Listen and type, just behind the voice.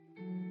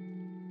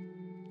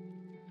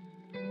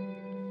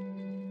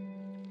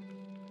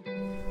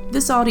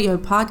This audio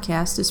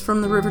podcast is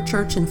from the River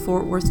Church in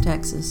Fort Worth,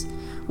 Texas.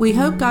 We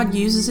hope God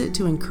uses it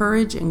to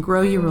encourage and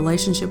grow your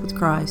relationship with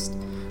Christ.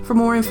 For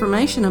more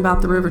information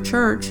about the River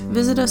Church,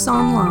 visit us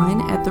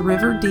online at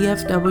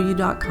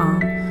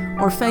theriverdfw.com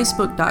or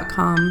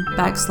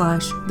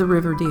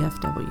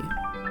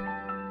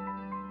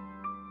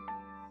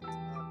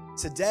facebook.com/theriverdfw.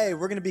 Today,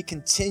 we're going to be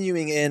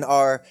continuing in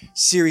our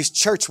series,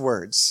 Church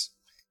Words.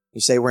 You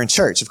say we're in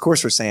church. Of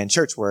course, we're saying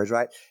church words,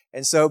 right?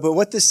 And so, but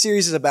what this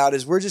series is about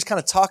is we're just kind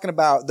of talking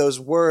about those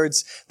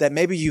words that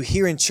maybe you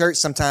hear in church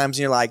sometimes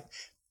and you're like,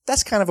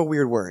 that's kind of a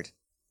weird word.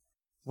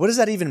 What does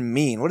that even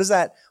mean? What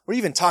are you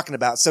even talking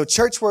about? So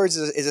Church Words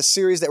is a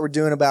series that we're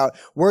doing about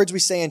words we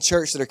say in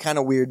church that are kind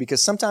of weird,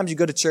 because sometimes you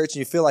go to church and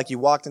you feel like you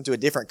walked into a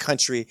different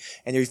country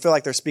and you feel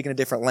like they're speaking a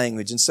different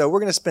language. And so we're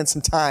going to spend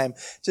some time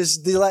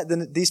just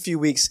these few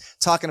weeks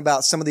talking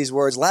about some of these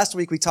words. Last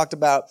week we talked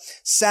about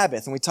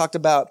Sabbath, and we talked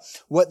about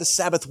what the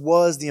Sabbath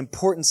was, the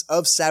importance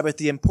of Sabbath,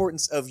 the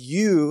importance of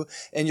you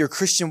and your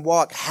Christian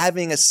walk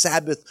having a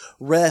Sabbath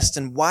rest,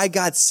 and why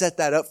God set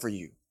that up for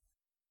you.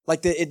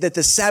 Like that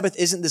the Sabbath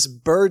isn't this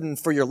burden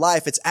for your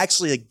life. It's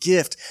actually a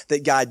gift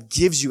that God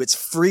gives you. It's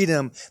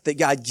freedom that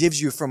God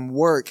gives you from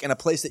work, and a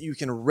place that you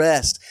can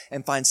rest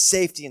and find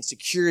safety and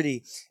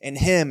security in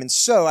Him. And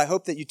so I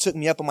hope that you took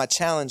me up on my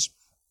challenge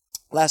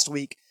last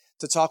week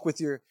to talk with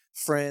your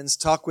friends,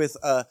 talk with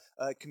a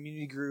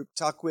community group,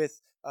 talk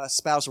with a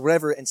spouse or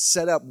whatever, and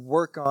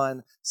work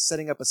on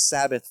setting up a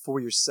Sabbath for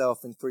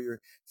yourself and for your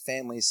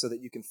family so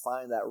that you can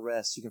find that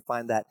rest, you can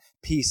find that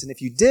peace. And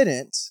if you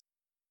didn't,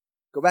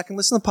 go back and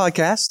listen to the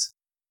podcast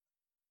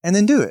and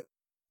then do it.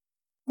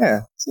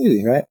 Yeah, it's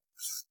easy, right?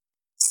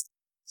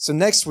 So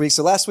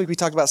last week we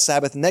talked about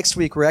Sabbath. Next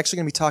week, we're actually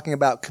going to be talking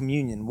about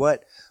communion.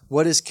 What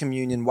is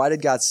communion? Why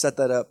did God set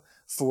that up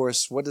for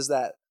us? What does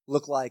that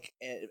look like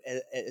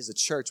as a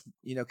church?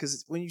 You know,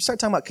 because when you start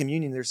talking about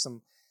communion,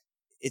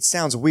 it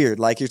sounds weird.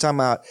 Like you're talking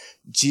about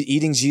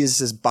eating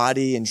Jesus'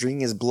 body and drinking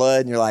His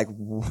blood, and you're like,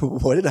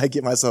 what did I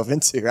get myself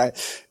into, right?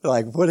 You're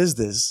like, what is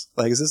this?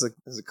 Like, is this a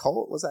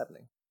cult? What's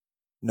happening?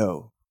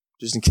 No,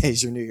 just in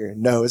case you're new here.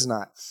 No, it's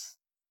not.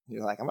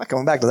 You're like, I'm not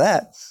coming back to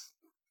that.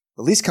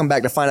 At least come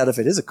back to find out if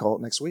it is a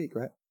cult next week,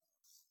 right?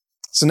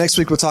 So next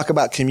week we'll talk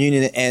about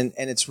communion, and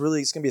it's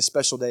going to be a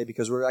special day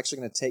because we're actually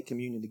going to take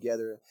communion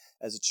together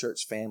as a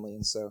church family.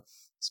 And so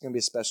it's going to be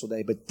a special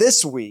day. But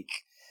this week,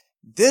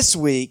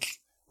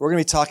 we're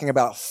going to be talking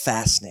about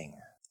fasting.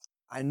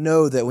 I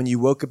know that when you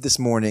woke up this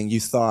morning, you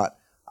thought,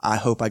 I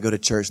hope I go to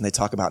church and they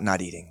talk about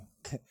not eating.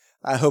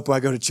 I hope I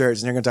go to church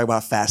and they're going to talk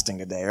about fasting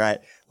today, right?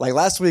 Like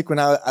last week when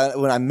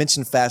I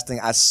mentioned fasting,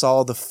 I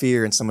saw the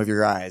fear in some of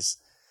your eyes.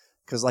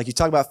 Because like you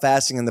talk about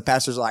fasting and the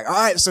pastors are like, all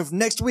right, so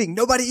next week,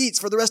 nobody eats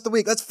for the rest of the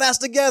week. Let's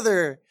fast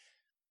together.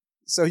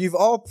 So you've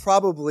all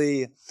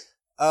probably,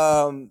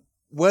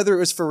 whether it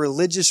was for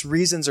religious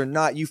reasons or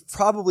not, you've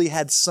probably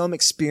had some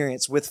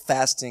experience with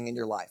fasting in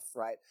your life,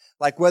 right?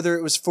 Like whether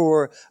it was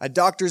for a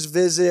doctor's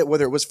visit,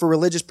 whether it was for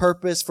religious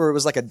purpose, it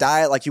was like a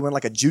diet, like you went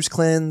like a juice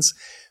cleanse.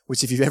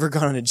 Which if you've ever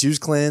gone on a juice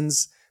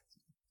cleanse,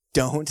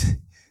 don't.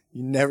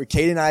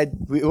 Katie and I,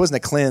 it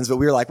wasn't a cleanse, but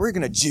we were like, we're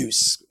going to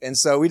juice. And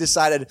so we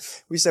said,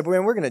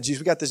 man, we're going to juice.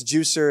 We got this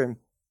juicer and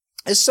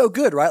it's so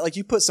good, right? Like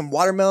you put some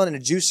watermelon in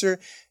a juicer,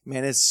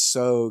 man, it's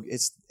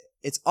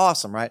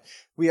awesome, right?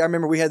 I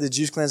remember we had the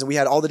juice cleanse and we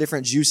had all the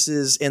different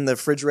juices in the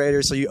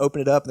refrigerator. So you open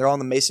it up and they're all in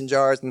the mason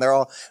jars and they're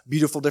all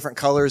beautiful different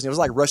colors. And it was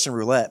like Russian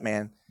roulette,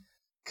 man.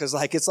 Cause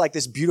like, it's like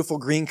this beautiful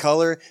green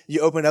color.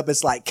 You open it up,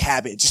 it's like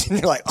cabbage. And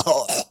you're like,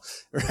 oh,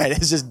 right.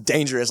 It's just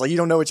dangerous. Like you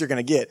don't know what you're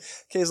going to get.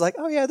 Kay's like,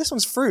 oh yeah, this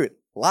one's fruit.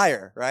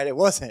 Liar, right? It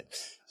wasn't.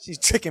 She's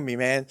tricking me,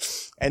 man.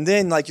 And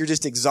then like, you're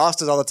just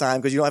exhausted all the time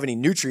because you don't have any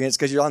nutrients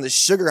because you're on this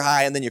sugar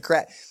high and then you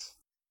crack.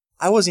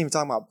 I wasn't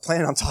even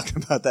planning on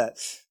talking about that.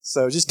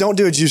 So just don't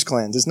do a juice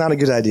cleanse. It's not a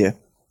good idea.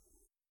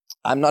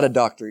 I'm not a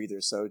doctor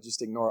either. So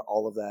just ignore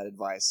all of that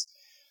advice.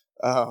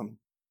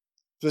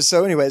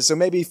 So anyway, so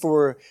maybe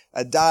for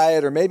a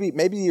diet, or maybe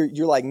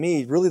you're like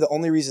me, really the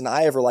only reason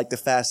I ever like to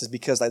fast is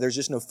because like there's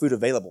just no food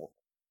available,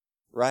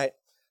 right?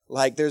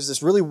 Like there's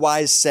this really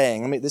wise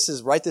saying.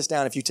 Write this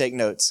down if you take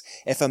notes.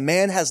 If a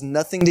man has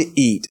nothing to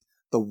eat,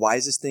 the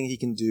wisest thing he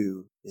can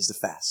do is to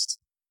fast.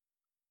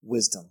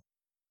 Wisdom.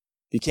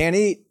 If you can't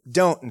eat,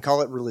 don't, and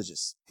call it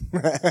religious.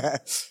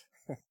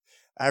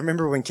 I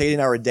remember when Katie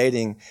and I were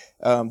dating,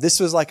 this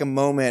was like a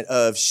moment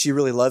of she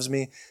really loves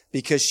me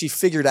because she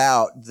figured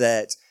out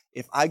that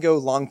if I go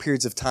long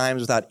periods of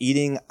times without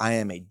eating, I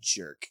am a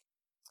jerk.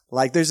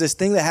 Like there's this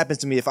thing that happens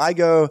to me. If I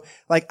go,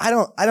 like, I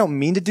don't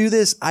mean to do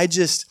this. I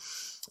just,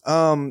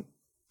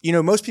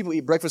 most people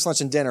eat breakfast,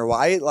 lunch, and dinner. Well,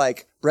 I eat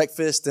like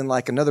breakfast and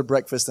like another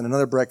breakfast and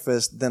another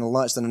breakfast, then a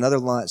lunch, then another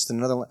lunch, then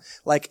another lunch.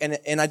 Like,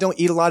 and I don't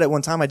eat a lot at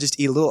one time. I just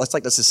eat a little. It's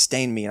like to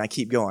sustain me and I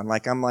keep going.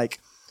 Like I'm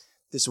like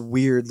this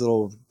weird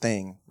little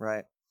thing,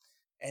 right?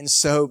 And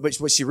so, but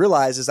what she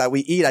realized is that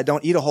I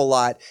don't eat a whole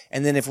lot.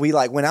 And then if we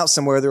like went out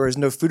somewhere, there was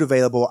no food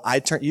available.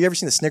 You ever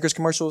seen the Snickers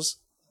commercials?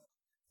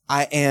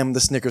 I am the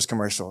Snickers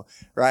commercial,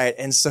 right?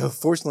 And so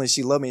fortunately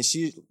she loved me,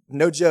 and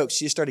no joke,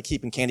 she started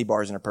keeping candy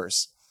bars in her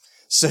purse.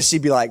 So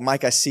she'd be like,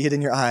 Mike, I see it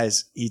in your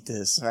eyes. Eat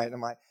this, right? And I'm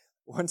like,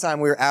 one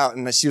time we were out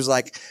and she was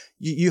like,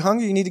 you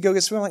hungry? You need to go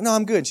get some food? I'm like, no,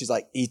 I'm good. And she's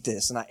like, eat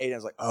this. And I ate it. I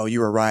was like, oh, you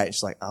were right.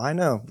 She's like, oh, I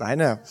know.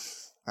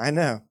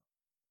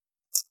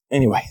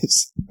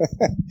 Anyways,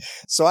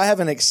 so I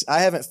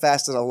haven't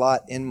fasted a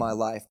lot in my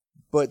life,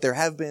 but there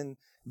have been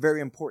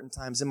very important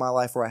times in my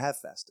life where I have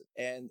fasted.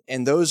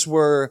 And those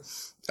were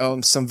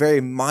some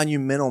very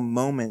monumental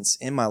moments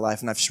in my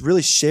life. And I've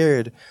really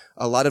shared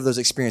a lot of those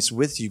experiences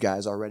with you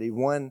guys already.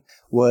 One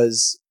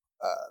was,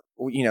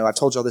 I've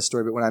told y'all this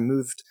story, but when I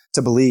moved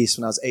to Belize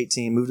when I was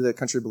 18, moved to the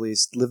country of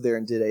Belize, lived there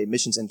and did a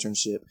missions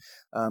internship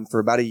for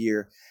about a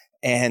year.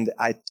 And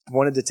I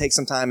wanted to take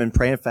some time and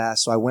pray and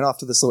fast. So I went off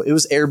to it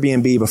was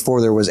Airbnb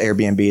before there was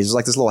Airbnb. It was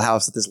like this little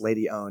house that this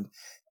lady owned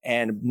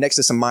and next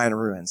to some Mayan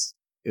ruins.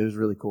 It was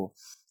really cool.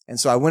 And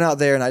so I went out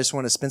there and I just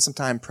wanted to spend some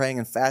time praying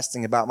and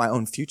fasting about my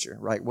own future,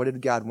 right? What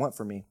did God want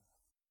for me?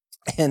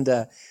 And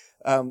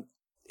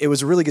it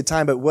was a really good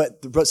time. But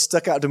what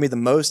stuck out to me the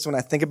most when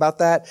I think about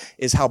that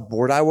is how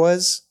bored I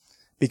was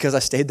because I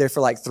stayed there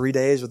for like 3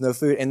 days with no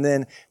food. And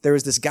then there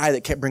was this guy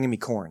that kept bringing me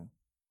corn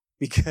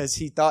because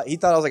he thought I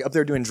was like up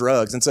there doing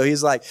drugs. And so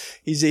he's like,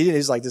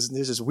 he's like, there's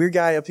this weird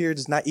guy up here,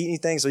 does not eat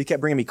anything. So he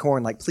kept bringing me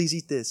corn, like, please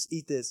eat this.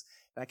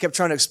 And I kept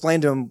trying to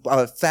explain to him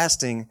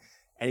fasting.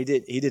 And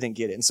he didn't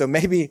get it. And so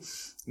maybe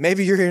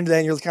you're here today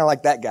and you're kind of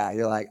like that guy.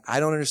 You're like,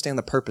 I don't understand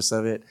the purpose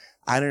of it.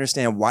 I don't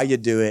understand why you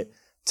do it.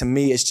 To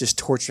me, it's just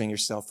torturing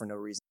yourself for no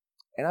reason.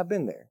 And I've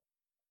been there.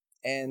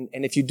 And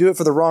if you do it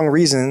for the wrong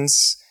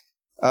reasons,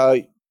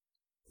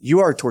 you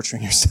are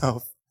torturing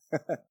yourself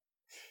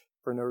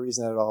for no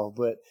reason at all.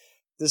 But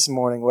this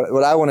morning,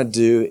 what I want to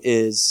do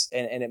is,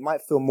 and it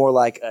might feel more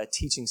like a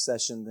teaching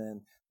session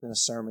than a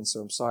sermon, so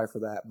I'm sorry for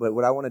that. But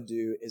what I want to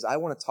do is I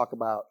want to talk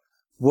about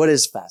what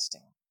is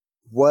fasting.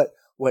 What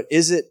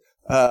is it?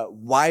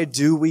 Why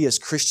do we as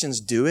Christians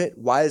do it?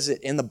 Why is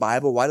it in the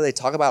Bible? Why do they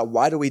talk about it?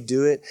 Why do we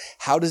do it?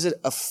 How does it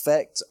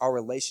affect our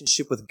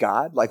relationship with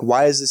God? Like,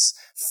 why does this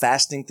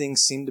fasting thing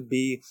seem to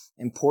be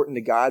important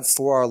to God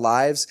for our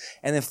lives?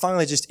 And then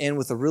finally just end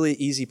with a really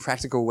easy,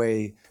 practical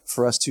way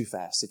for us to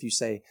fast. If you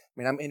say,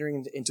 I'm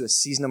entering into a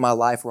season of my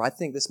life where I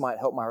think this might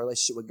help my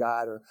relationship with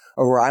God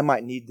or where I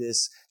might need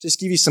this, just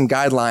give you some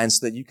guidelines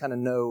so that you kind of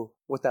know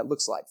what that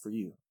looks like for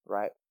you,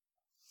 right?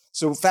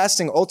 So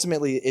fasting,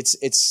 ultimately,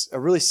 it's a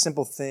really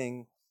simple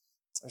thing.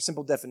 Our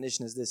simple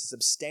definition is this. It's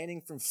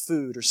abstaining from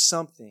food or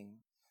something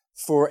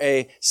for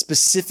a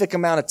specific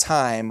amount of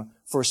time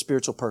for a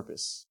spiritual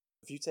purpose.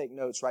 If you take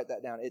notes, write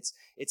that down.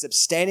 It's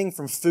abstaining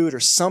from food or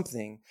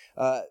something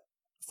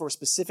for a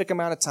specific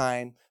amount of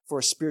time for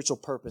a spiritual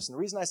purpose. And the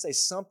reason I say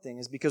something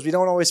is because we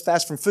don't always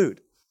fast from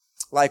food.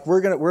 Like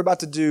we're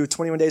about to do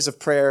 21 days of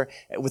prayer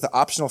with an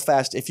optional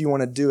fast if you want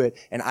to do it.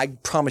 And I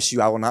promise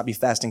you, I will not be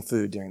fasting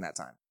food during that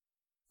time.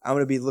 I'm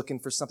going to be looking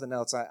for something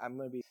else. I'm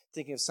going to be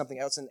thinking of something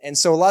else. And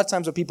so a lot of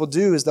times what people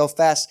do is they'll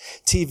fast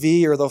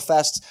TV or they'll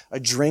fast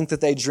a drink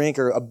that they drink,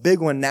 or a big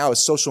one now is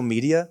social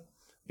media,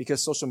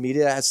 because social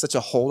media has such a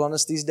hold on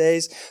us these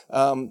days.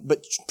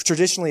 But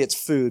traditionally it's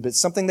food, but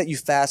it's something that you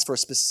fast for a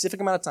specific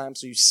amount of time.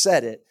 So you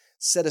set a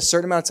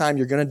certain amount of time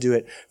you're going to do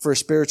it for a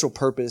spiritual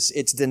purpose.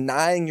 It's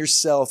denying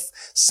yourself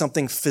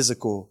something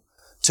physical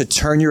to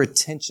turn your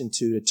attention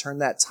to turn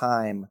that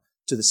time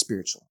to the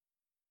spiritual.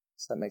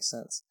 Does that make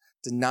sense?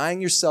 Denying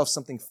yourself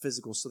something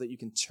physical so that you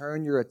can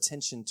turn your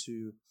attention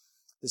to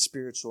the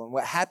spiritual. And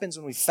what happens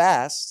when we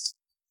fast,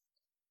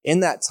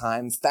 in that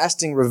time,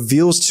 fasting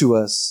reveals to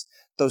us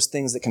those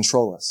things that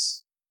control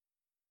us.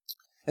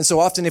 And so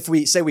often if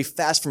we say we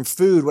fast from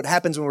food, what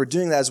happens when we're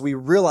doing that is we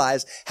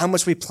realize how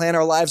much we plan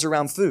our lives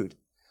around food.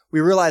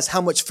 We realize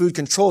how much food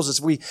controls us.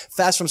 We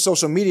fast from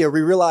social media.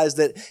 We realize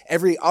that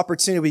every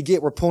opportunity we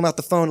get, we're pulling out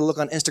the phone to look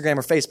on Instagram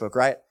or Facebook,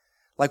 right?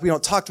 Like we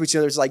don't talk to each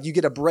other. It's like you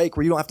get a break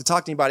where you don't have to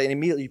talk to anybody and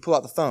immediately you pull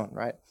out the phone,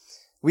 right?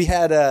 We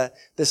had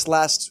this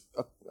last,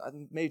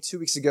 maybe 2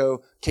 weeks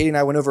ago, Katie and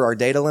I went over our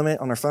data limit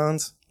on our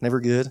phones.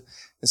 Never good.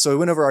 And so we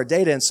went over our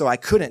data, and so I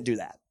couldn't do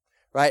that,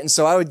 right? And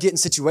so I would get in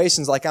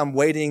situations like I'm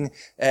waiting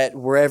at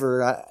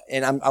wherever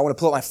and I want to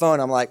pull up my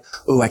phone. I'm like,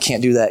 oh, I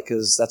can't do that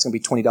because that's going to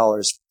be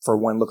 $20 for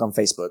one look on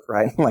Facebook,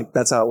 right? Like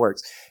that's how it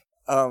works.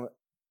 And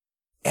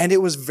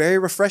it was very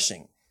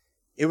refreshing.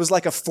 It was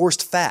like a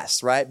forced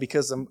fast, right?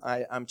 Because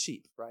I'm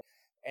cheap, right?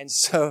 And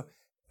so,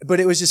 but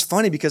it was just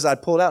funny because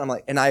I'd pull it out. I'm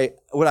like,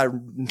 what I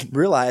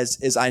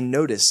realized is I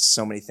noticed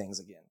so many things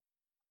again.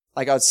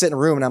 Like I would sit in a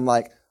room and I'm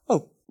like,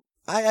 oh,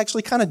 I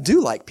actually kind of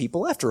do like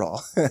people after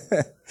all.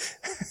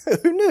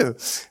 Who knew,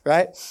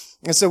 right?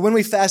 And so when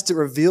we fast, it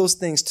reveals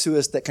things to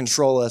us that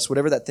control us,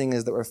 whatever that thing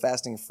is that we're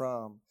fasting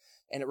from.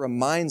 And it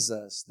reminds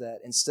us that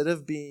instead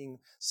of being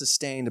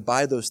sustained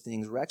by those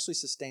things, we're actually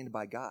sustained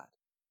by God.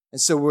 And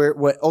so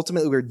what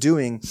ultimately we're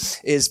doing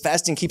is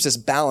fasting keeps us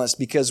balanced,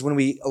 because when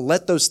we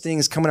let those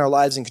things come in our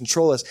lives and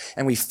control us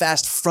and we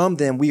fast from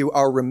them, we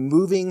are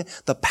removing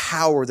the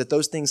power that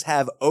those things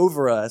have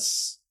over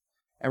us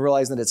and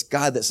realizing that it's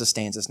God that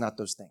sustains us, not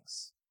those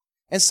things.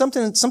 And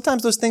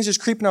sometimes those things just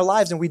creep in our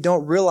lives and we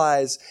don't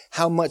realize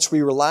how much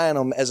we rely on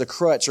them as a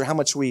crutch or how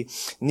much we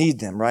need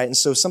them, right? And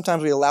so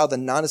sometimes we allow the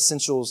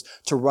non-essentials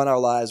to run our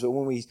lives, but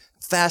when we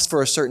fast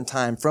for a certain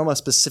time from a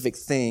specific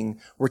thing,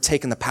 we're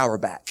taking the power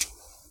back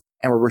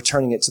and we're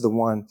returning it to the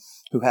one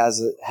who has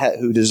it,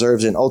 who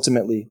deserves it. And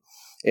ultimately,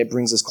 it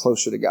brings us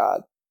closer to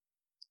God.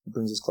 It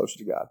brings us closer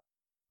to God.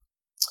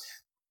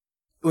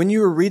 When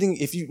you were reading,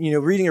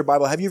 reading your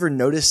Bible, have you ever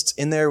noticed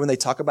in there when they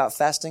talk about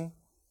fasting?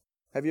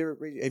 Have you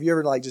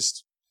ever like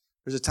just,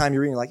 there's a time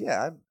you're reading like,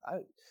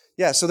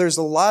 yeah. So there's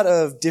a lot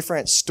of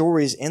different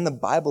stories in the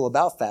Bible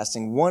about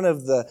fasting. One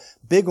of the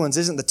big ones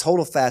isn't the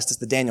total fast, it's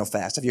the Daniel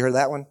fast. Have you heard of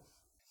that one?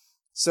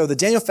 So the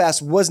Daniel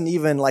fast wasn't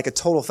even like a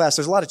total fast.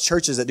 There's a lot of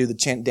churches that do the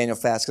Daniel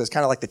fast because it's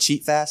kind of like the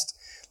cheat fast.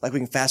 Like we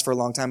can fast for a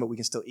long time, but we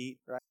can still eat,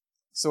 right?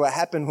 So what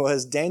happened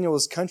was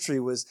Daniel's country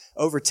was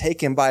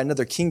overtaken by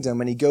another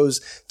kingdom, and he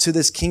goes to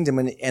this kingdom,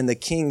 and the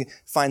king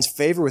finds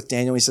favor with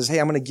Daniel. He says, hey,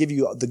 I'm going to give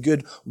you the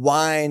good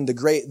wine, the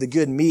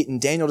good meat, and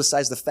Daniel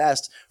decides to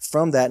fast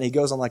from that, and he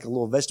goes on like a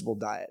little vegetable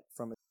diet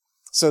from it.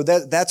 So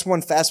that's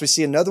one fast we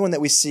see. Another one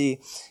that we see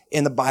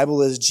in the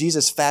Bible is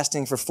Jesus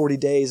fasting for 40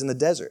 days in the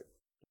desert.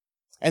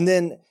 And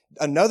then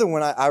another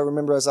one I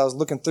remember as I was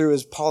looking through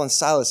is Paul and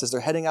Silas as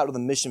they're heading out to the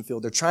mission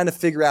field. They're trying to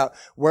figure out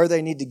where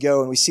they need to go.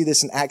 And we see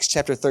this in Acts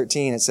chapter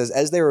 13. It says,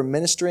 as they were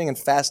ministering and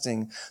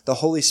fasting, the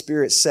Holy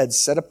Spirit said,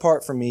 set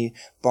apart for me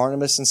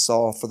Barnabas and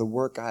Saul for the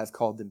work I have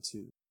called them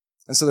to.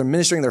 And so they're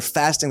ministering, they're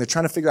fasting, they're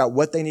trying to figure out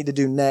what they need to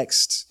do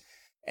next.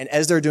 And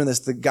as they're doing this,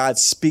 God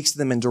speaks to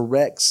them and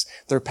directs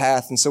their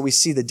path. And so we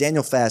see the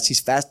Daniel fast.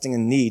 He's fasting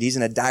in need. He's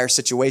in a dire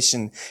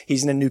situation.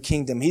 He's in a new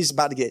kingdom. He's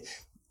about to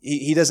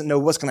he doesn't know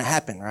what's going to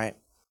happen, right?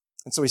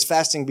 And so he's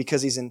fasting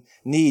because he's in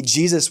need.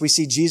 We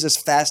see Jesus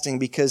fasting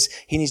because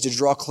he needs to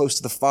draw close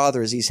to the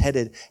Father as he's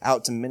headed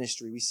out to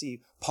ministry. We see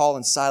Paul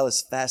and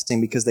Silas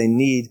fasting because they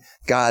need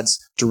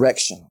God's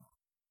direction.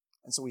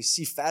 And so we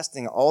see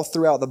fasting all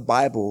throughout the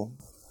Bible.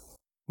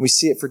 We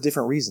see it for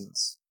different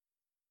reasons.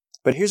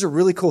 But here's a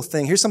really cool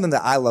thing. Here's something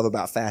that I love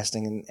about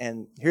fasting,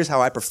 and here's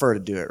how I prefer to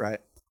do it, right?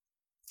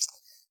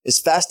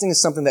 Fasting is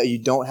something that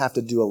you don't have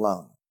to do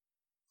alone.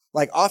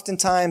 Like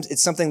oftentimes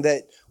it's something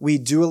that we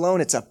do alone.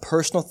 It's a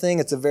personal thing.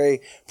 It's a very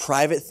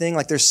private thing.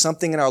 Like there's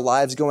something in our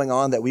lives going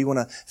on that we want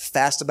to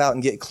fast about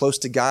and get close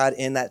to God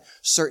in that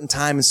certain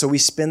time. And so we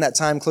spend that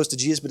time close to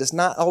Jesus, but it's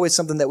not always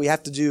something that we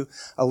have to do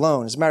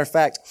alone. As a matter of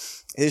fact,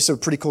 there's a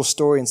pretty cool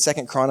story in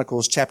 2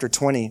 Chronicles chapter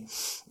 20.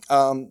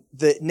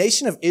 The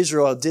nation of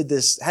Israel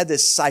had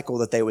this cycle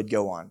that they would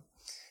go on.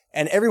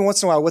 And every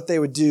once in a while, what they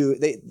would do,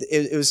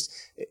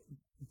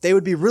 they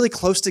would be really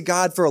close to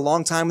God for a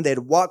long time, and they'd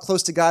walk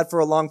close to God for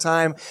a long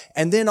time,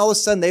 and then all of a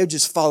sudden they would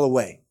just fall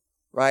away,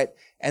 right?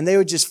 And they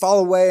would just fall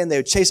away, and they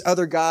would chase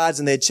other gods,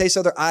 and they'd chase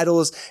other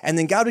idols, and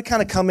then God would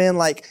kind of come in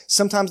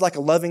sometimes like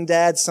a loving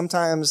dad,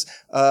 sometimes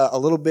a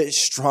little bit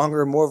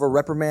stronger, more of a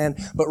reprimand,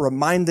 but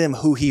remind them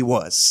who he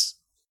was.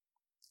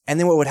 And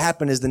then what would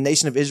happen is the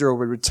nation of Israel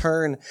would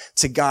return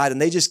to God,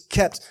 and they just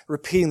kept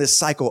repeating this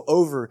cycle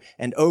over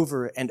and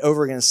over and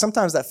over again. And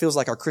sometimes that feels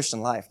like our Christian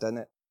life, doesn't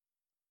it?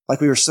 Like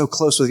we were so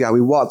close with God.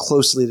 We walk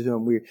closely to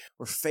him.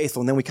 We're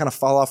faithful. And then we kind of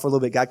fall off for a little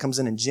bit. God comes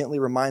in and gently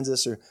reminds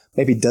us, or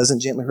maybe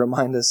doesn't gently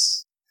remind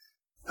us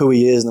who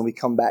he is. And then we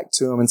come back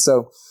to him. And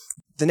so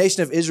the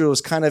nation of Israel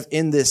is kind of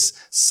in this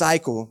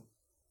cycle.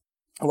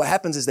 And what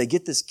happens is they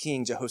get this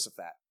king,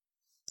 Jehoshaphat.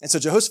 And so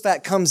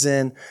Jehoshaphat comes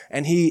in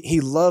and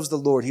he loves the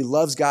Lord. He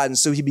loves God. And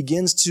so he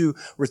begins to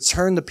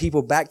return the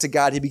people back to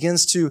God. He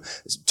begins to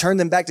turn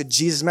them back to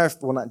Jesus.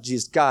 Well, not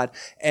Jesus, God.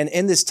 And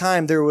in this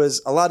time, there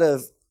was a lot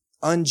of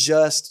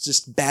unjust,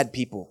 just bad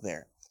people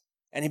there.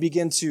 And he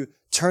began to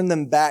turn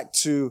them back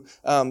to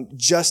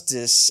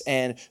justice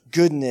and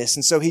goodness.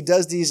 And so he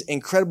does these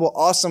incredible,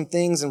 awesome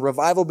things, and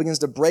revival begins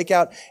to break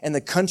out in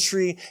the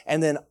country.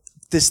 And then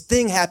this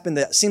thing happened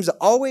that seems to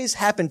always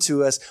happen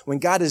to us when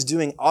God is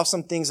doing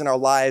awesome things in our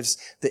lives,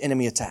 the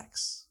enemy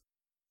attacks.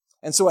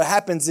 And so what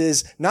happens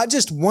is not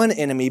just one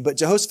enemy, but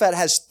Jehoshaphat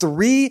has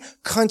 3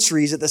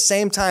 countries at the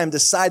same time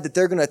decide that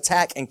they're going to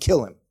attack and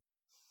kill him.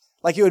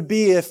 Like it'd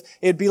be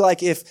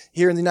like if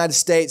here in the United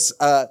States,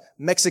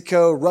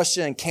 Mexico,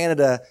 Russia, and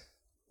Canada,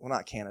 well,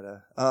 not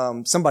Canada,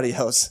 somebody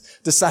else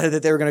decided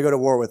that they were going to go to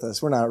war with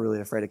us. We're not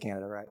really afraid of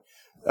Canada, right?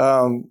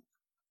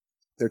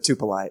 They're too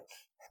polite.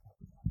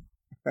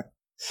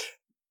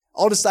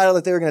 All decided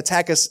that they were going to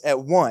attack us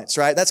at once,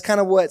 right? That's kind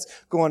of what's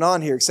going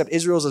on here, except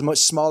Israel's a much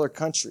smaller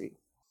country.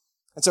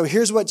 And so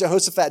here's what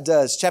Jehoshaphat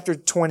does. Chapter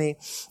 20,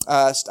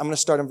 I'm going to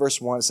start in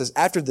verse 1. It says,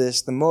 after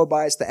this, the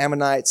Moabites, the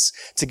Ammonites,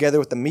 together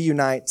with the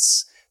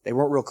Meunites, they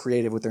weren't real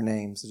creative with their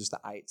names. They're just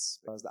the ites.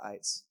 It was the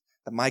ites.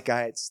 The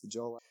Michites, the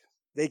Joelites.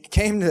 They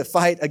came to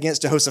fight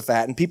against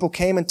Jehoshaphat, and people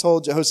came and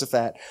told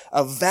Jehoshaphat,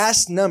 a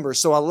vast number,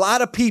 so a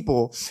lot of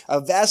people, a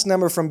vast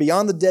number from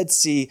beyond the Dead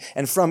Sea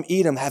and from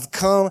Edom have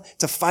come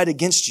to fight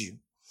against you.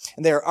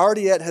 And they are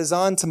already at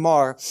Hazan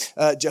Tamar.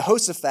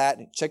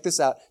 Jehoshaphat, check this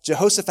out,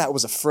 Jehoshaphat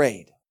was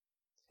afraid.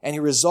 And he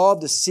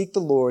resolved to seek the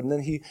Lord, and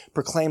then he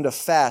proclaimed a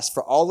fast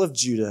for all of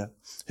Judah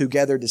who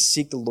gathered to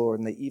seek the Lord,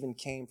 and they even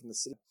came from the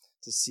city.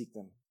 to seek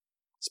them.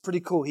 It's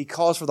pretty cool. He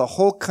calls for the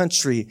whole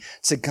country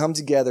to come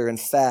together and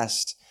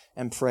fast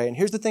and pray. And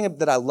here's the thing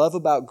that I love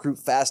about group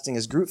fasting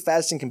is group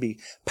fasting can be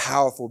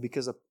powerful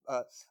because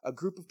a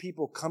group of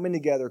people coming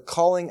together,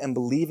 calling and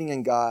believing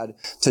in God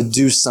to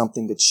do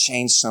something, to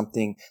change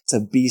something, to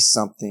be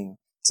something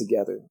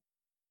together.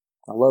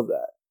 I love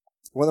that.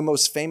 One of the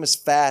most famous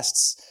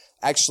fasts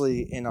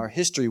actually in our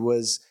history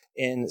was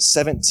in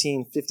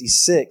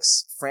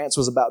 1756. France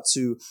was about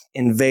to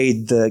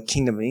invade the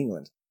Kingdom of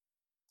England.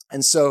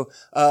 And so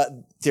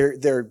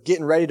they're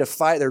getting ready to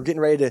fight. They're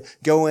getting ready to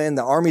go in.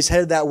 The army's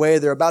headed that way.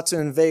 They're about to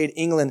invade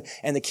England.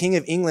 And the King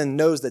of England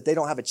knows that they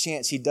don't have a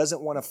chance. He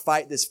doesn't want to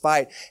fight this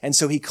fight. And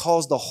so he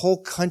calls the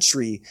whole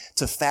country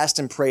to fast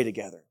and pray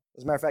together.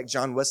 As a matter of fact,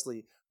 John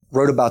Wesley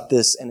wrote about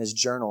this in his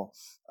journal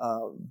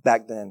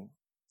back then.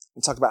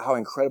 And talked about how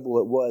incredible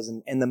it was.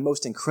 And the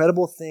most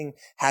incredible thing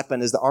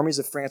happened is the armies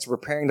of France were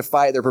preparing to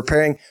fight. They're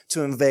preparing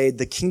to invade.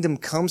 The kingdom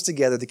comes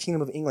together. The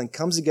kingdom of England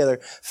comes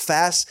together,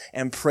 fasts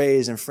and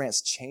prays, and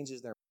France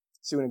changes their.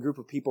 See, when a group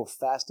of people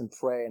fast and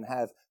pray and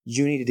have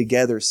unity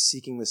together,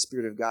 seeking the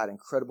Spirit of God,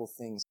 incredible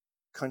things.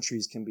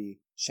 Countries can be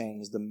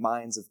changed. The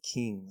minds of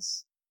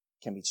kings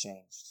can be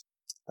changed.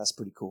 That's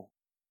pretty cool.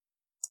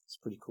 It's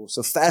pretty cool.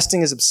 So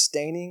fasting is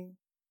abstaining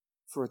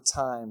for a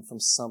time from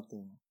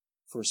something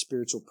for a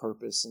spiritual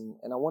purpose.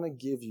 And I want to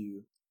give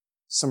you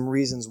some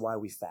reasons why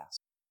we fast.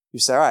 You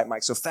say, all right,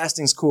 Mike, so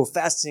fasting's cool.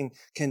 Fasting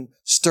can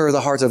stir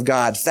the heart of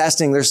God.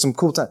 Fasting, there's some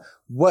cool time.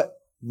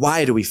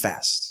 Why do we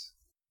fast?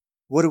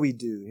 What do we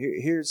do?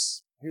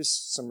 Here's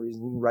some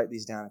reasons. You can write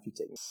these down if you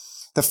take them.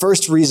 The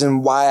first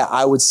reason why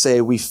I would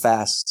say we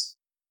fast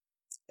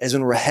is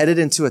when we're headed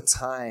into a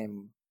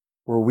time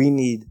where we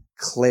need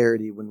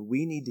clarity, when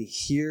we need to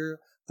hear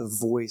the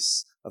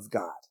voice of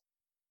God.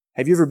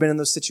 Have you ever been in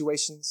those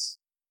situations?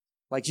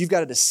 Like you've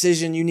got a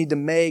decision you need to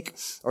make,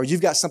 or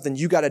you've got something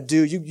you got to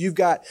do. You've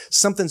got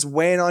something's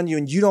weighing on you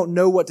and you don't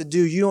know what to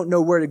do. You don't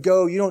know where to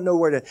go. You don't know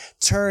where to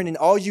turn. And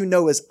all you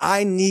know is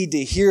I need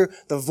to hear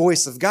the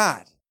voice of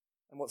God.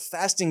 And what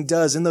fasting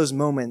does in those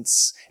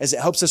moments is it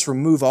helps us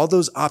remove all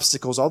those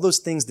obstacles, all those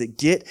things that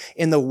get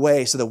in the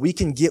way so that we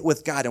can get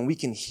with God and we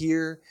can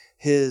hear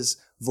his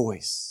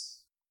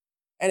voice.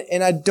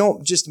 And I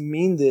don't just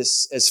mean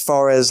this as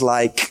far as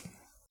like,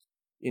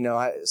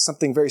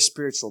 something very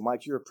spiritual.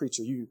 Mike, you're a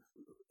preacher.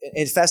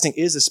 And fasting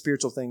is a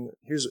spiritual thing.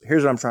 Here's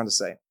what I'm trying to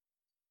say.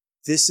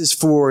 This is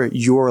for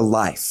your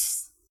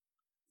life.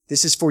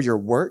 This is for your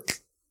work.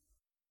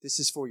 This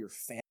is for your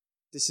family.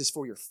 This is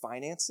for your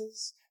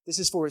finances. This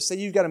is for, say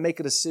you've got to make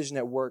a decision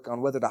at work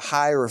on whether to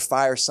hire or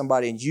fire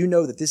somebody, and you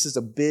know that this is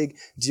a big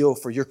deal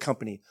for your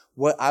company.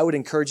 What I would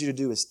encourage you to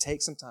do is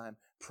take some time,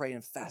 pray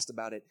and fast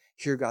about it,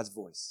 hear God's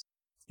voice.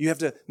 You have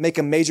to make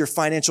a major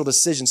financial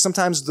decision.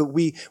 Sometimes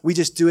we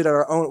just do it at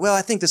our own. Well,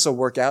 I think this will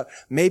work out.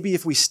 Maybe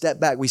if we step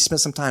back, we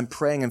spend some time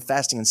praying and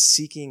fasting and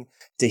seeking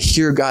to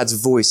hear God's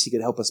voice, he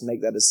could help us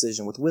make that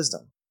decision with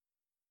wisdom,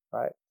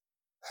 right?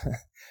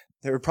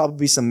 There would probably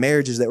be some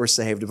marriages that were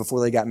saved before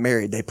they got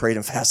married. They prayed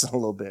and fasted a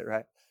little bit,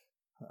 right?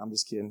 I'm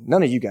just kidding.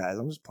 None of you guys.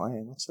 I'm just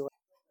playing. Chill,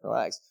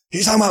 relax.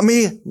 You talking about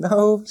me?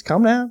 No, just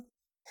calm down.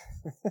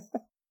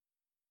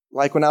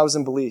 Like when I was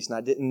in Belize and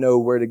I didn't know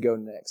where to go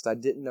next. I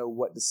didn't know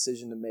what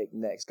decision to make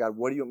next. God,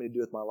 what do you want me to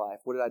do with my life?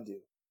 What did I do?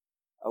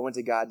 I went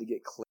to God to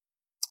get clear.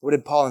 What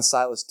did Paul and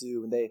Silas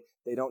do when they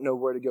don't know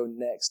where to go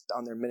next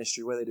on their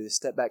ministry? What did they do? They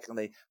stepped back and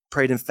they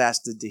prayed and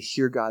fasted to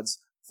hear God's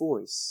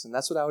voice. And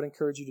that's what I would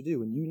encourage you to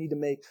do. When you need to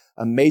make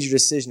a major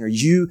decision or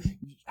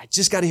I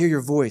just got to hear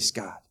your voice,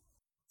 God.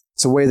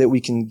 It's a way that we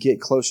can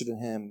get closer to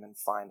him and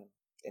find him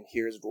and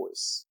hear his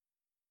voice.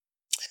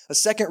 A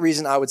second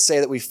reason I would say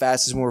that we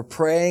fast is when we're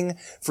praying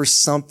for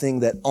something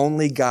that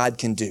only God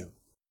can do.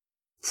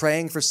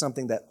 Praying for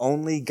something that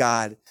only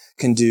God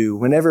can do.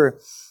 Whenever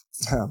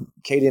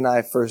Katie and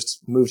I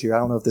first moved here, I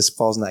don't know if this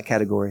falls in that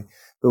category,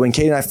 but when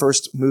Katie and I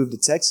first moved to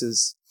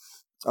Texas,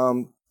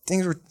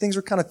 things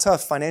were kind of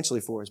tough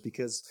financially for us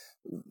because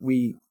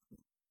we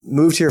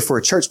moved here for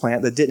a church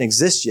plant that didn't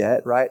exist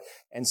yet, right?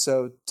 And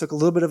so took a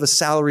little bit of a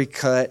salary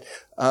cut.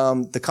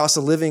 The cost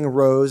of living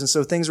rose. And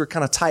so things were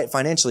kind of tight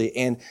financially.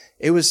 And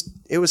it was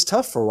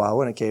tough for a while,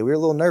 wasn't it, Kay? We were a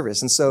little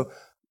nervous. And so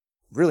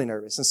really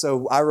nervous. And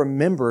so I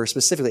remember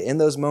specifically in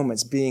those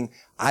moments being,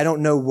 I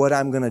don't know what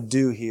I'm going to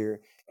do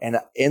here. And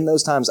in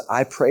those times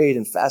I prayed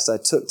and fasted.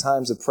 I took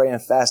times to pray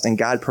and fast, and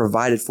God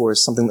provided for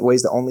us something in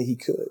ways that only he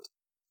could.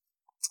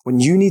 When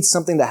you need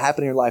something to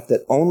happen in your life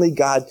that only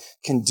God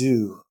can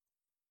do,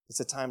 it's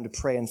a time to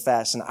pray and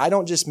fast. And I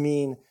don't just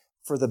mean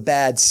for the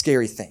bad,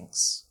 scary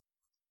things.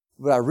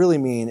 What I really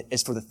mean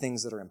is for the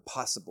things that are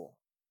impossible.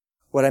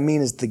 What I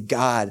mean is the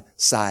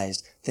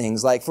God-sized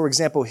things. Like, for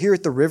example, here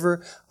at the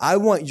river, I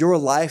want your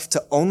life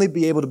to only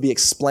be able to be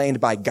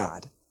explained by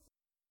God.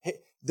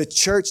 The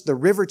church, the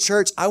River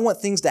Church, I want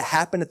things to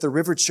happen at the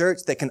River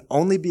Church that can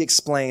only be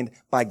explained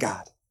by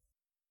God.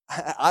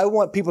 I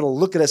want people to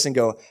look at us and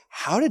go,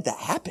 how did that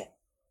happen?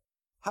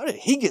 How did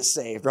he get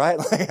saved, right?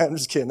 Like, I'm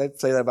just kidding. They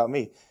say that about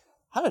me.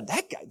 how did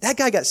that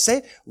guy got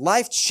saved?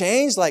 Life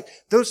changed. Like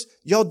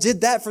y'all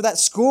did that for that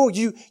school.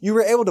 You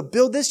were able to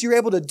build this. You were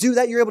able to do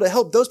that. You were able to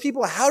help those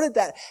people. How did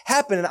that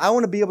happen? And I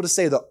want to be able to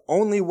say the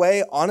only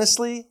way,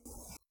 honestly,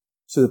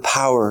 through the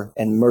power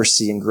and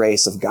mercy and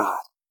grace of God.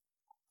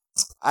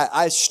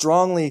 I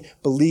strongly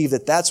believe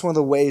that that's one of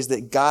the ways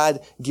that God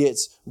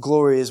gets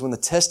glory is when the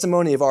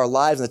testimony of our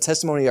lives and the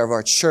testimony of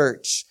our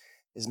church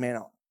is,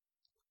 man,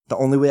 the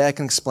only way I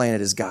can explain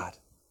it is God.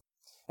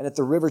 And at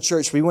the River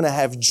Church, we want to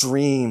have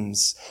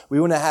dreams.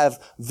 We want to have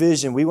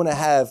vision. We want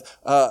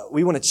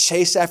to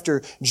chase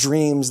after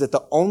dreams that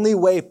the only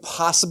way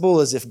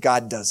possible is if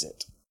God does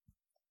it.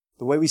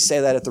 The way we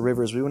say that at the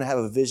River is we want to have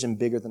a vision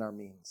bigger than our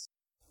means.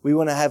 We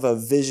want to have a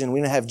vision. We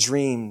want to have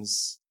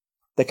dreams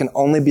that can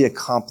only be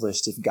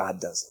accomplished if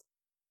God does it.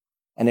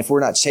 And if we're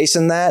not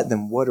chasing that,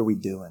 then what are we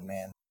doing,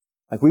 man?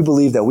 Like we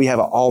believe that we have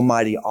an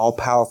almighty,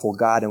 all-powerful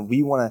God, and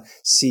we want to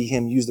see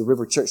him use the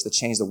River Church to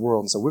change the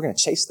world. And so we're going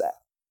to chase that.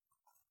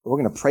 We're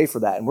going to pray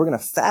for that, and we're going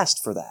to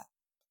fast for that.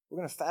 We're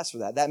going to fast for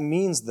that. That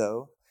means,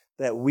 though,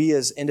 that we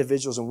as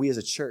individuals and we as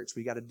a church,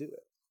 we got to do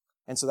it.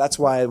 And so that's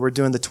why we're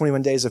doing the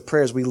 21 days of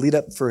prayers. We lead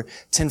up for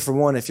 10 for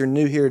 1. If you're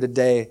new here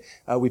today,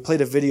 we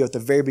played a video at the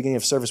very beginning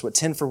of service. What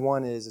 10 for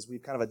 1 is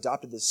we've kind of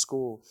adopted this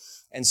school.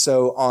 And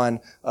so on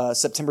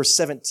September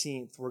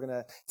 17th, we're going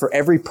to, for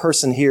every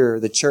person here,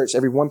 the church,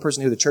 every one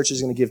person here, the church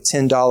is going to give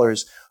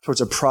 $10 towards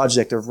a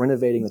project of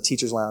renovating the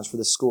teacher's lounge for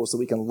the school so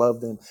we can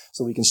love them,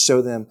 so we can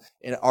show them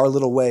in our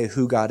little way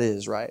who God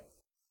is, right?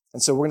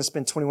 And so we're going to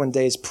spend 21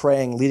 days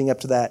praying leading up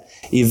to that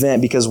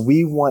event because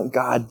we want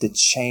God to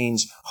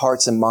change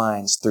hearts and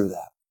minds through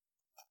that.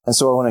 And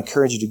so I want to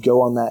encourage you to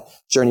go on that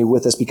journey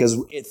with us because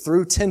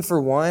through 10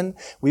 for 1,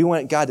 we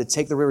want God to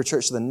take the River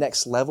Church to the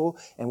next level.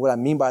 And what I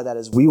mean by that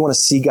is we want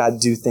to see God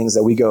do things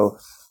that we go,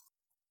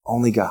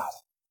 only God.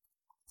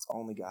 It's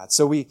only God.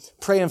 So we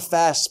pray and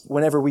fast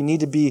whenever we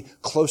need to be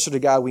closer to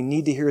God. We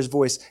need to hear his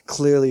voice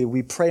clearly.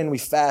 We pray and we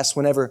fast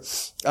whenever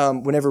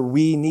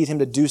we need him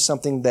to do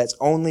something that's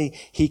only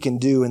he can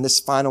do. And this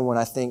final one,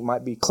 I think,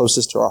 might be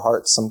closest to our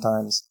hearts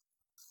sometimes,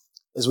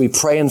 is we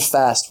pray and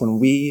fast when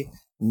we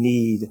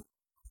need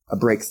a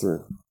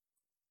breakthrough.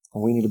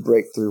 When we need a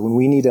breakthrough, when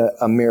we need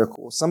a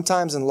miracle.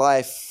 Sometimes in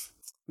life,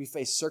 we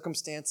face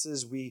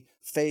circumstances, we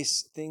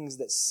face things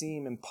that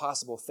seem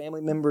impossible.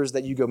 Family members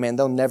that you go, man,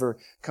 they'll never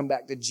come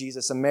back to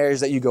Jesus. A marriage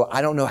that you go,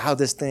 I don't know how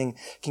this thing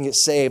can get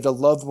saved. A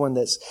loved one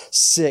that's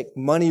sick,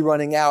 money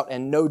running out,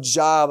 and no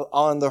job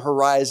on the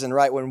horizon,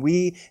 right? When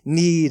we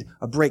need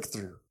a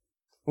breakthrough.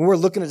 When we're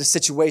looking at a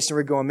situation,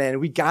 we're going, man,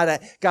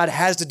 God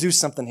has to do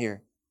something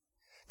here.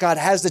 God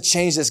has to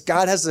change this.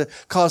 God has to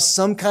cause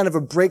some kind of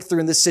a breakthrough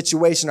in this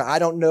situation, or I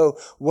don't know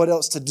what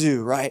else to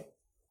do, right?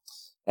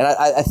 And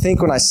I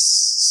think when I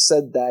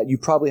said that, you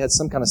probably had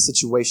some kind of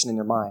situation in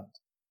your mind.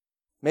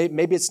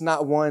 Maybe it's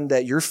not one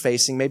that you're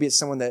facing. Maybe it's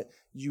someone that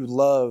you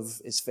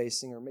love is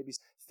facing, or maybe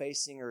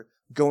facing or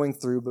going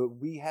through. But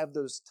we have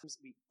those times.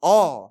 We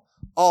all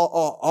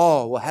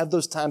will have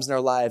those times in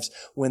our lives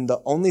when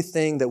the only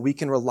thing that we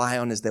can rely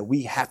on is that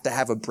we have to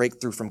have a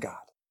breakthrough from God.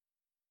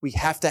 We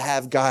have to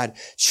have God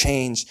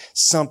change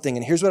something.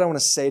 And here's what I want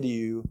to say to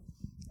you,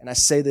 and I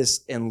say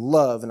this in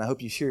love, and I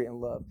hope you hear it in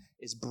love,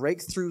 is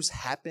breakthroughs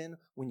happen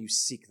when you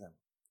seek them.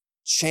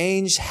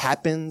 Change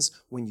happens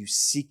when you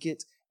seek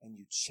it and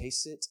you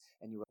chase it,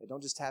 and they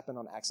don't just happen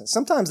on accident.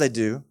 Sometimes they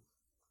do,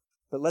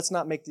 but let's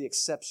not make the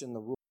exception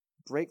the rule.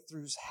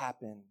 Breakthroughs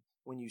happen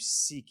when you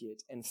seek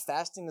it, and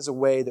fasting is a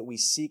way that we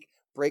seek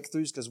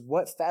breakthroughs because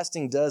what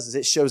fasting does is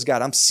it shows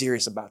God, I'm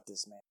serious about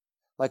this, man.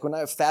 Like when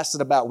I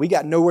fasted about, we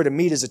got nowhere to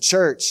meet as a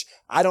church.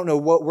 I don't know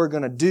what we're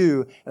going to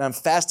do. And I'm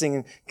fasting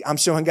and I'm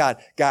showing God,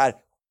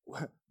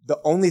 the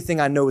only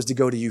thing I know is to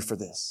go to you for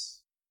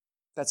this.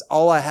 That's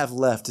all I have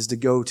left is to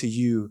go to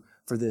you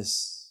for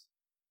this.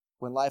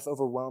 When life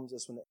overwhelms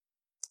us,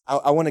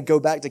 I want to go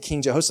back to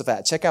King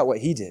Jehoshaphat. Check out what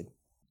he did.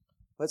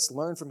 Let's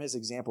learn from his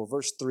example.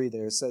 Verse 3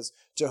 there, it says,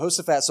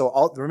 Jehoshaphat,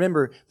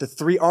 remember, the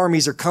 3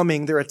 armies are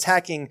coming. They're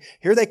attacking.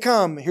 Here they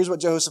come. Here's what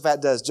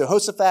Jehoshaphat does.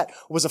 Jehoshaphat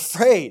was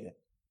afraid.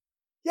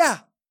 Yeah,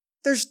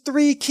 there's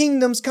 3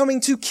 kingdoms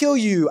coming to kill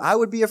you. I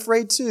would be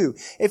afraid too.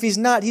 If he's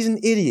not, he's an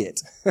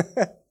idiot.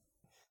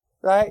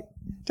 Right?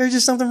 There's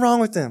just something wrong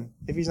with him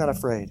if he's not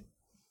afraid.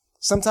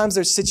 Sometimes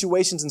there's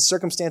situations and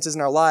circumstances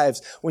in our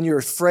lives when you're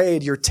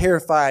afraid, you're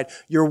terrified,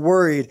 you're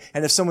worried.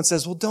 And if someone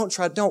says, well,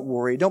 don't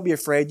worry, don't be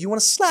afraid, you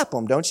want to slap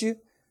them, don't you?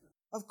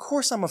 Of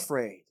course I'm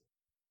afraid.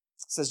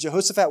 It says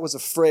Jehoshaphat was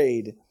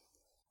afraid,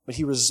 but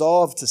he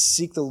resolved to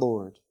seek the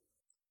Lord.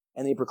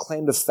 And he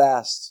proclaimed a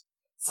fast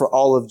for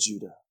all of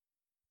Judah.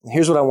 And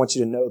here's what I want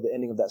you to know. The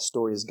ending of that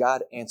story is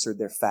God answered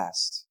their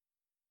fast.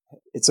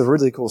 It's a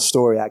really cool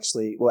story,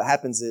 actually. What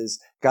happens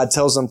is God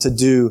tells them to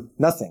do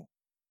nothing.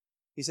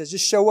 He says,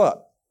 just show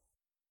up.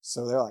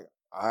 So they're like,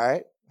 all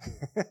right.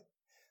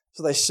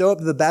 So they show up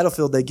to the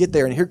battlefield. They get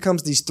there, and here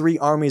comes these 3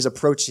 armies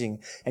approaching.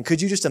 And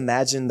could you just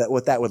imagine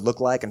what that would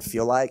look like and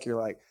feel like? You're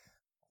like,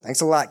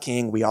 thanks a lot,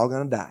 King. We all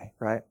going to die,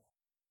 right?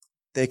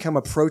 They come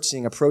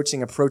approaching.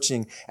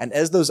 And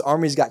as those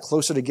armies got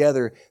closer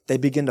together, they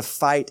begin to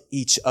fight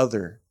each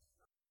other.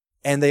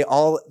 And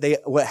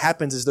what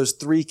happens is those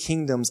three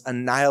kingdoms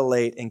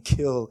annihilate and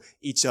kill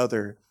each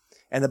other.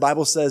 And the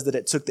Bible says that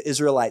it took the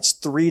Israelites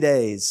 3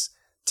 days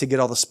to get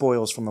all the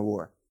spoils from the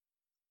war.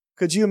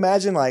 Could you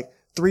imagine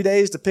 3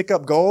 days to pick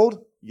up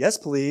gold? Yes,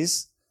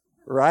 please.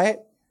 Right?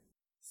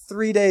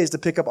 3 days to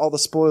pick up all the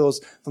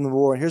spoils from the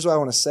war. And here's what I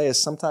want to say is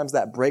sometimes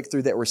that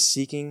breakthrough that we're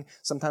seeking,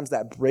 sometimes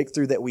that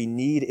breakthrough that we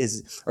need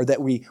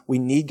we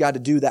need God to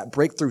do, that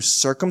breakthrough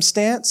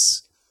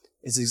circumstance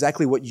is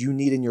exactly what you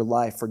need in your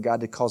life for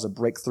God to cause a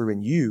breakthrough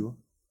in you.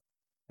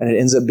 And it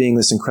ends up being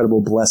this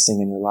incredible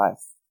blessing in your life.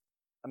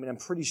 I mean, I'm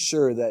pretty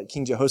sure that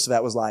King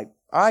Jehoshaphat was like,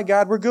 all right,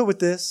 God, we're good with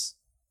this,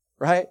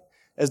 right?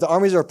 As the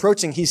armies are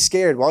approaching, he's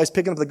scared. While he's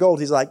picking up the gold,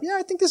 he's like, yeah,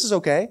 I think this is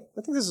okay.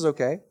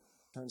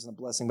 Turns into a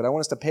blessing, but I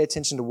want us to pay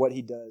attention to what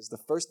he does. The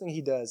first thing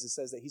he does, it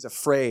says that he's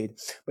afraid,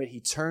 but he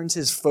turns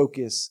his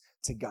focus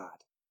to God.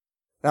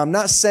 Now, I'm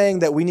not saying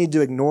that we need to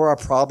ignore our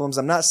problems.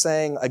 I'm not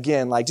saying,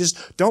 again,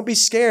 just don't be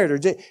scared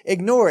or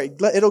ignore it.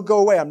 It'll go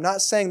away. I'm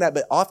not saying that,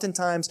 but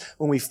oftentimes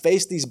when we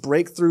face these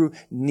breakthrough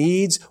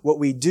needs, what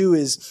we do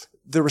is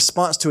the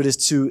response to it is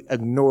to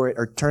ignore it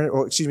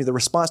the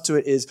response to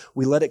it is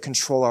we let it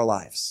control our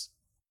lives.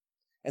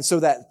 And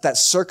so that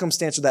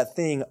circumstance or that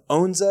thing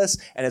owns us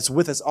and it's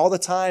with us all the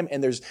time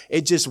and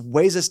it just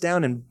weighs us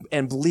down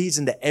and bleeds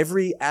into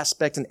every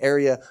aspect and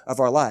area of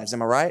our lives.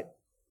 Am I right?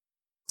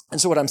 And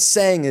so what I'm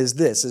saying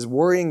is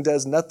worrying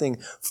does nothing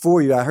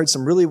for you. I heard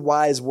some really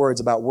wise words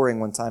about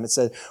worrying one time. It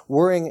said,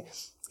 when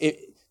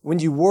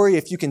you worry,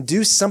 if you can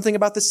do something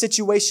about the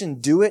situation,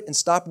 do it and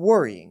stop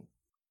worrying.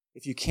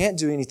 If you can't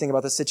do anything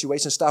about the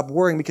situation, stop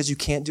worrying because you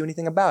can't do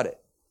anything about it.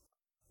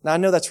 Now, I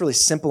know that's really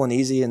simple and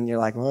easy, and you're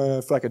like, well,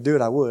 if I could do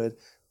it, I would.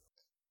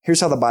 Here's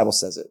how the Bible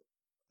says it.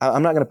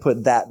 I'm not going to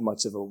put that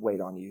much of a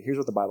weight on you. Here's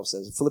what the Bible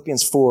says.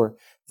 Philippians 4,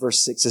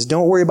 verse 6 says,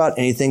 don't worry about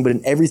anything, but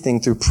in everything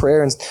through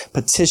prayer and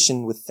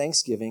petition with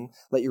thanksgiving,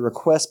 let your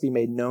requests be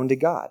made known to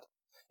God.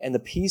 And the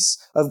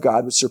peace of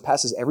God, which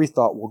surpasses every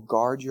thought, will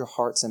guard your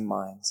hearts and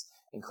minds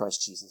in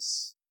Christ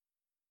Jesus.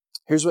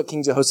 Here's what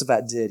King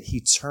Jehoshaphat did. He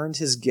turned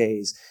his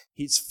gaze.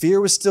 His fear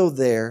was still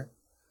there.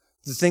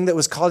 The thing that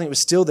was causing it was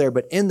still there,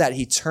 but in that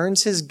he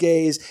turns his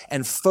gaze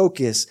and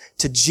focus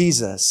to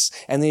Jesus.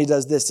 And then he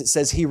does this. It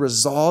says he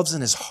resolves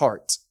in his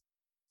heart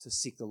to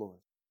seek the Lord.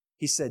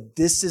 He said,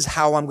 this is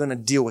how I'm going to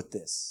deal with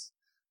this.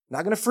 I'm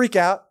not going to freak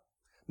out.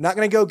 I'm not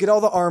going to go get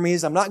all the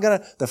armies.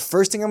 The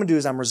first thing I'm going to do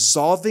is I'm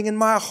resolving in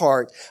my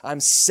heart.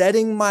 I'm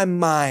setting my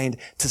mind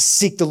to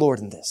seek the Lord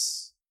in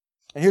this.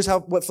 And here's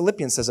what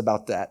Philippians says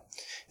about that.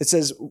 It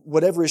says,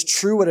 whatever is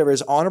true, whatever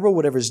is honorable,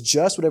 whatever is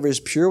just, whatever is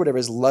pure, whatever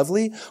is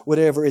lovely,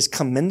 whatever is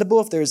commendable,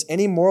 if there is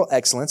any moral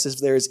excellence, if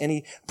there is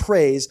any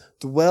praise,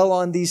 dwell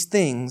on these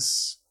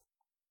things.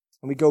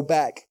 And we go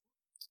back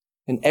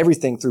in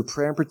everything through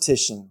prayer and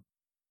petition,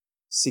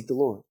 seek the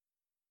Lord.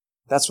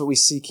 That's what we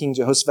see King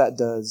Jehoshaphat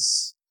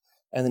does.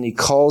 And then he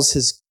calls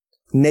his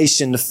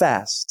nation to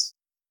fast.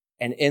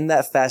 And in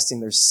that fasting,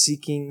 they're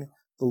seeking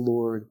the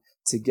Lord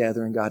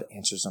together, and God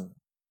answers them.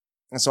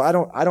 And so I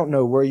don't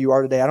know where you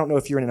are today. I don't know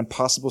if you're in an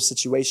impossible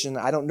situation.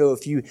 I don't know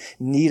if you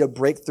need a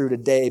breakthrough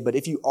today, but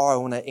if you are, I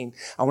want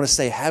to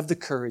say, have the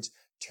courage,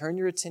 turn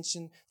your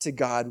attention to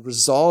God,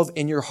 resolve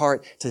in your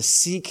heart to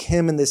seek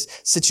him in this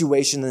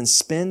situation, and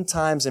spend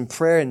times in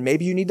prayer. And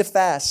maybe you need to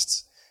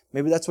fast.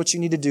 Maybe that's what you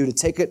need to do to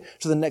take it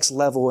to the next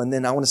level. And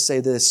then I want to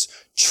say this,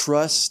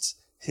 trust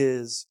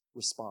his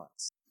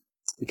response.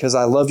 Because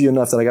I love you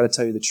enough that I got to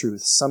tell you the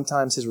truth.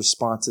 Sometimes his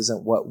response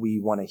isn't what we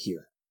want to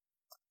hear.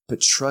 But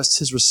trust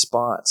his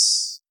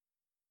response,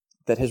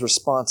 that his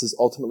response is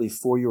ultimately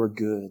for your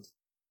good,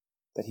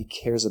 that he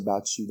cares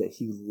about you, that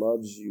he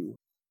loves you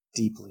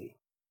deeply.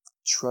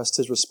 Trust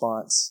his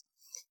response,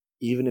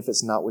 even if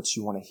it's not what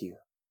you want to hear.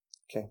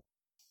 Okay?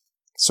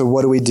 So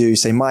what do? You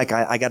say, Mike,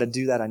 I got to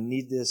do that. I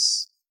need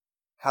this.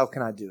 How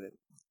can I do it?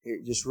 Here,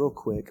 just real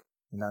quick,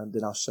 and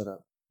then I'll shut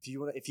up.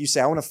 If you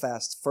say, I want to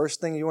fast,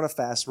 first thing you want to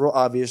fast, real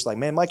obvious, like,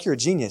 man, Mike, you're a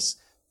genius.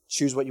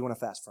 Choose what you want to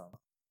fast from.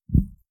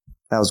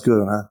 That was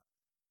good, huh?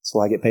 That's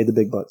why I get paid the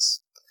big bucks.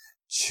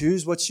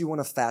 Choose what you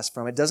want to fast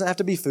from. It doesn't have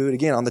to be food.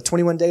 Again, on the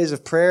 21 days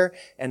of prayer,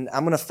 and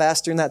I'm going to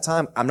fast during that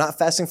time. I'm not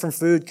fasting from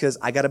food because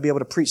I got to be able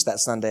to preach that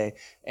Sunday,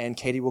 and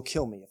Katie will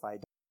kill me if I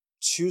don't.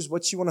 Choose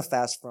what you want to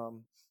fast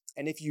from.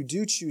 And if you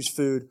do choose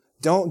food,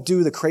 don't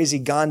do the crazy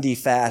Gandhi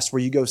fast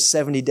where you go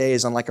 70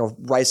 days on like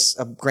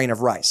a grain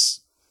of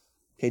rice.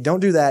 Okay, don't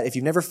do that. If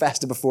you've never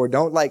fasted before,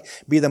 don't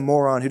be the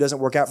moron who doesn't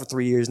work out for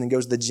 3 years and then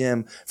goes to the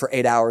gym for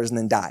 8 hours and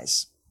then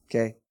dies.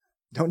 Okay?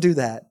 Don't do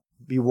that.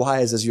 Be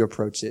wise as you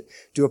approach it.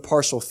 Do a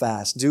partial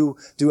fast. Do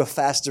a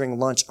fast during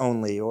lunch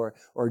only, or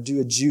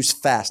do a juice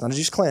fast. Not a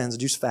juice cleanse, a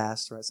juice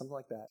fast, right? Something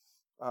like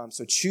that.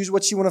 So choose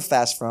what you want to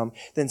fast from.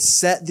 Then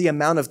set the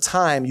amount of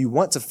time you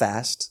want to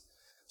fast.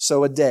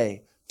 So a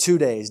day, 2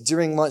 days,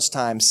 during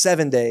lunchtime,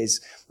 7 days.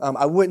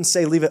 I wouldn't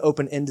say leave it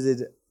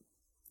open-ended.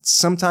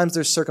 Sometimes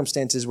there's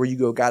circumstances where you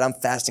go, God, I'm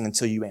fasting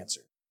until you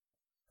answer.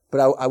 But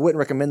I wouldn't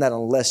recommend that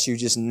unless you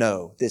just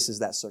know this is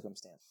that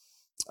circumstance.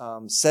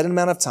 Set an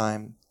amount of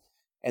time.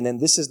 And then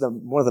this is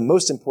one of the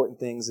most important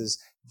things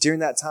is during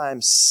that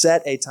time,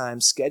 set a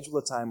time, schedule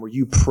a time where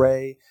you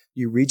pray,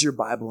 you read your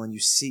Bible, and you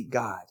seek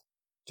God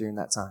during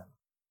that time.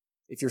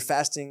 If you're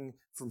fasting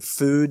from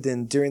food,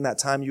 then during that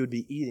time you would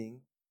be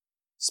eating.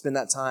 Spend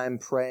that time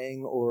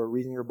praying or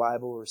reading your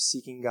Bible or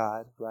seeking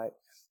God, right?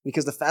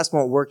 Because the fast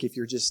won't work if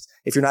you're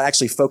not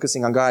actually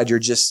focusing on God, you're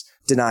just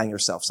denying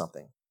yourself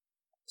something.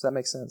 Does that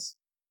make sense?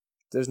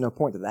 There's no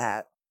point to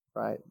that,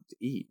 right? To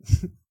eat.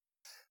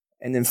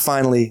 And then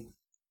finally,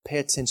 pay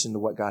attention to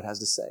what God has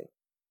to say.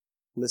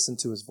 Listen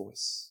to his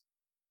voice.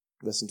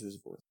 Listen to his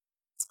voice.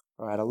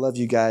 All right, I love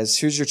you guys.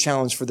 Here's your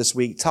challenge for this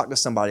week. Talk to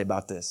somebody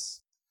about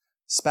this.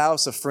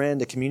 Spouse, a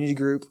friend, a community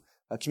group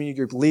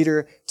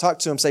leader. Talk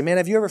to them. Say, man,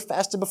 have you ever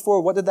fasted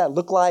before? What did that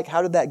look like?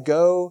 How did that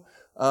go?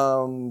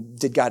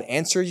 Did God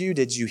answer you?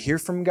 Did you hear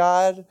from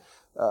God?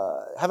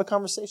 Have a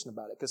conversation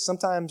about it. Because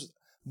sometimes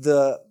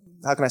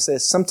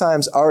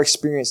sometimes our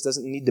experience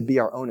doesn't need to be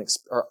our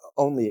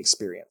only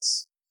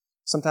experience.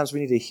 Sometimes we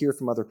need to hear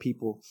from other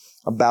people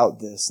about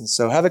this. And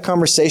so have a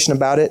conversation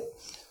about it.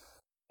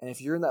 And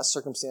if you're in that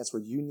circumstance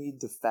where you need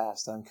to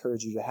fast, I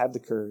encourage you to have the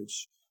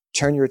courage.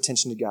 Turn your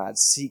attention to God.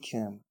 Seek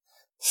him.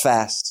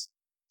 Fast.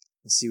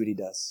 And see what he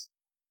does.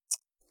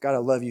 God, I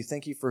love you.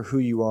 Thank you for who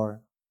you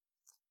are.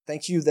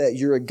 Thank you that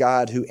you're a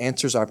God who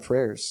answers our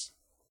prayers.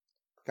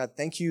 God,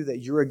 thank you that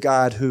you're a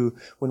God who,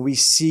 when we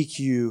seek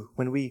you,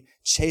 when we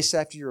chase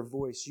after your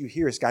voice, you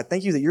hear us. God,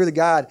 thank you that you're the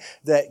God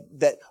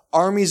that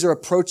armies are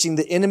approaching,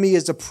 the enemy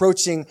is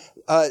approaching,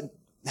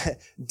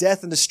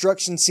 death and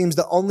destruction seems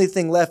the only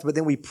thing left, but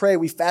then we pray,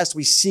 we fast,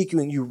 we seek you,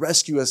 and you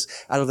rescue us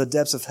out of the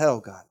depths of hell,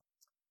 God.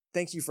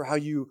 Thank you for how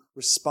you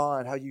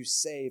respond, how you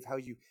save, how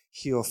you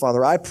heal.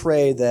 Father, I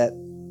pray that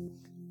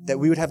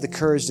we would have the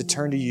courage to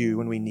turn to you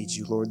when we need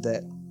you, Lord,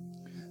 that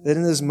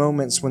in those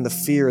moments when the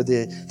fear,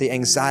 the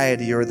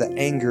anxiety or the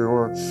anger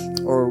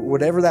or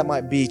whatever that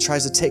might be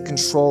tries to take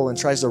control and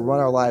tries to run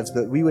our lives,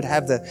 but we would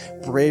have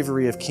the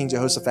bravery of King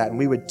Jehoshaphat and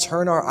we would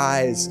turn our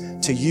eyes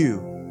to you.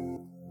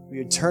 We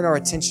would turn our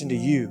attention to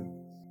you.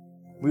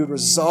 We would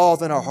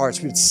resolve in our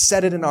hearts. We would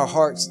set it in our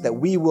hearts that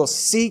we will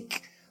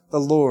seek the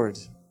Lord.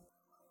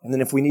 And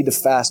then if we need to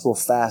fast, we'll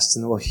fast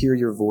and we'll hear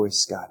your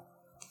voice, God.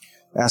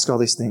 I ask all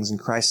these things in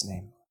Christ's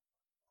name.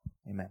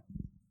 Amen.